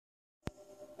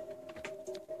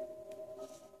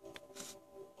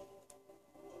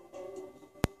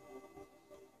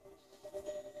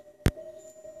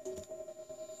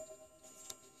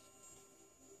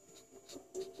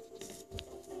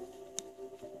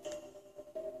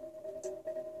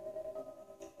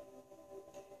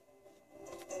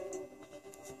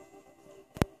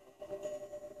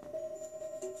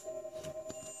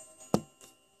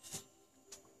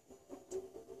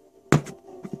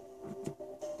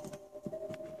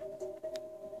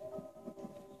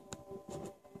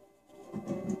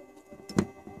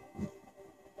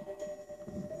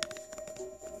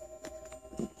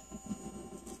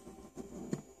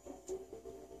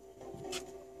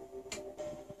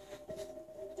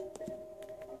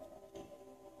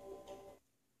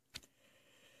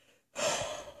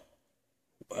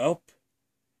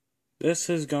This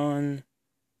has gone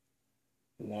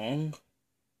long.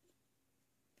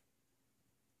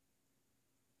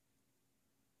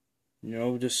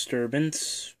 No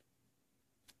disturbance.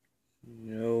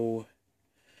 No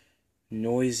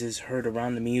noises heard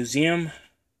around the museum.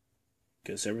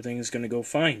 Guess everything is gonna go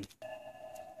fine.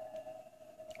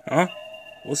 Huh?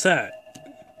 What's that?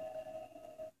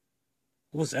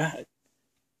 What was that?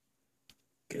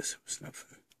 Guess it was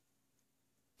nothing.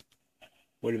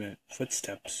 Wait a minute.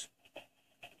 Footsteps.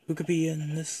 Who could be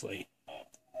in this late?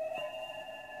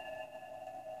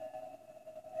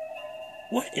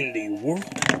 What in the world?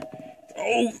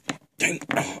 Oh, dang.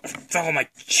 Oh, I fell on my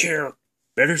chair.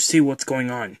 Better see what's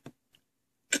going on.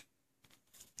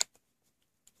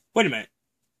 Wait a minute.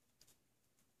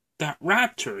 That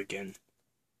raptor again.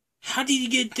 How did he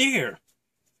get there?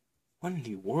 What in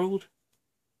the world?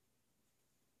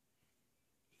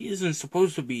 He isn't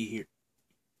supposed to be here.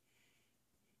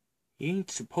 He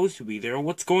ain't supposed to be there.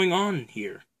 What's going on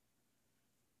here?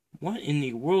 What in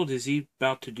the world is he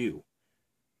about to do?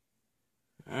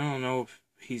 I don't know if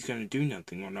he's gonna do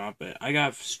nothing or not, but I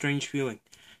got a strange feeling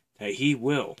that he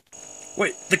will.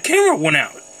 Wait, the camera went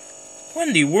out! What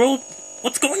in the world?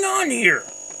 What's going on here?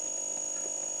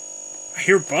 I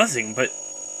hear buzzing, but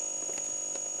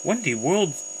what in the world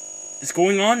is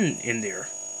going on in there?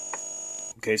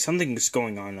 Okay, something's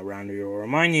going on around here, or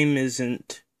my name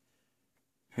isn't...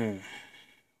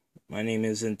 My name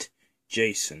isn't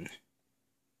Jason.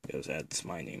 Because that's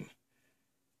my name.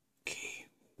 Okay,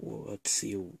 well, let's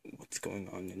see what's going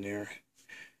on in there.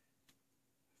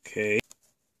 Okay.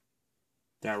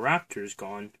 That raptor's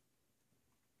gone.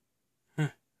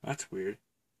 That's weird.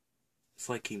 It's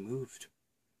like he moved.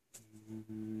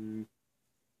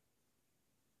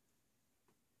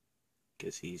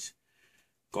 Guess he's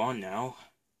gone now.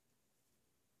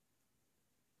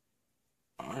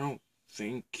 I don't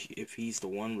think if he's the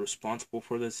one responsible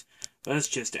for this, that's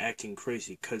just acting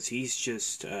crazy, because he's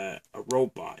just a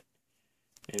robot.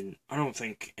 And I don't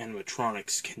think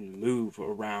animatronics can move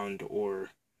around, or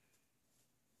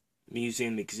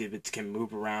museum exhibits can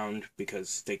move around,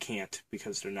 because they can't,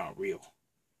 because they're not real.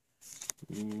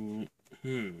 I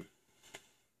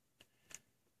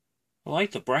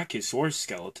like the Brachiosaurus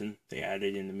skeleton they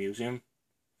added in the museum.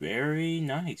 Very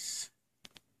nice.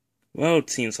 Well, it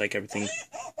seems like everything...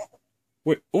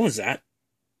 Wait, what was that?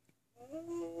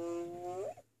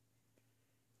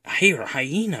 I hear a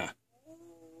hyena.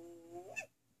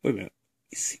 Wait a minute.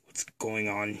 Let's see what's going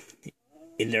on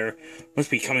in there.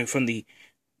 Must be coming from the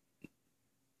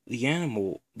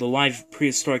live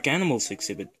prehistoric animals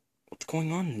exhibit. What's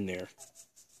going on in there?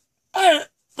 The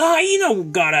hyena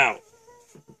got out.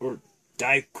 Or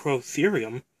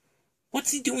Dichrotherium.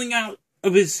 What's he doing out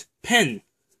of his pen?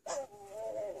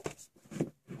 What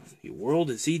in the world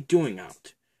is he doing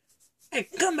out? Hey,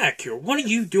 come back here. What are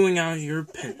you doing out of your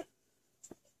pen?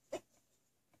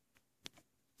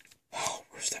 Oh,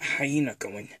 where's that hyena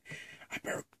going? I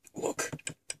better look.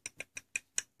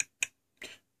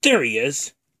 There he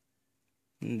is.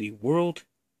 In the world?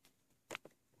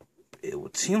 It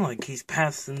would seem like he's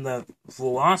passing the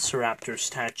Velociraptor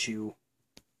statue.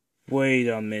 Wait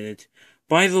a minute.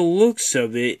 By the looks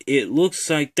of it, it looks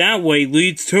like that way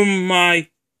leads to my...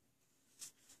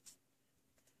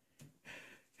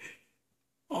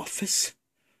 office?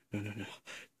 No.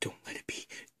 Don't let it be.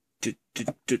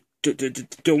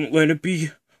 Don't let it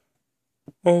be.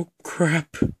 Oh,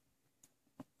 crap.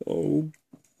 Oh,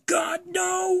 God,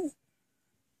 no.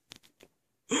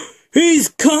 He's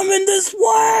coming this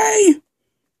way!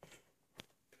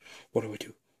 What do I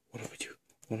do?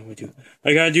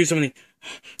 I gotta do something.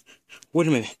 Wait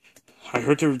a minute. I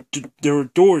heard there were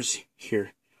doors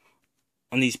here.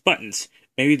 On these buttons.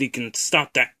 Maybe they can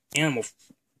stop that animal.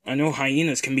 I know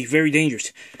hyenas can be very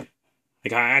dangerous. I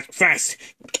gotta act fast.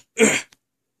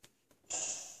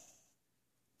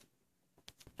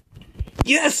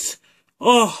 Yes!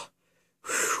 Oh.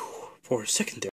 For a second there.